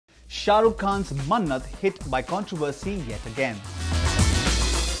Shah Rukh Khan's Mannat hit by controversy yet again.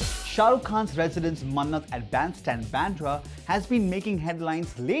 Shah Rukh Khan's residence Mannat at Bandstand, Bandra has been making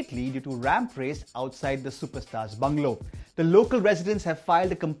headlines lately due to ramp race outside the superstar's bungalow. The local residents have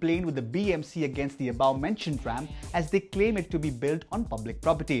filed a complaint with the BMC against the above-mentioned ramp as they claim it to be built on public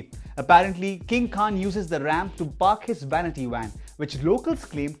property. Apparently, King Khan uses the ramp to park his vanity van, which locals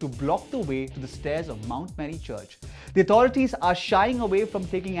claim to block the way to the stairs of Mount Mary Church. The authorities are shying away from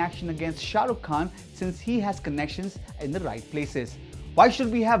taking action against Shah Rukh Khan since he has connections in the right places. Why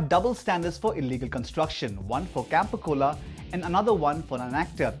should we have double standards for illegal construction, one for Campa Cola and another one for an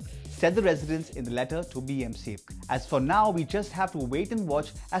actor? Said the residents in the letter to BMC. As for now, we just have to wait and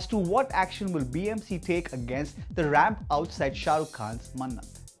watch as to what action will BMC take against the ramp outside Shah Rukh Khan's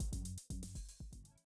Mannat.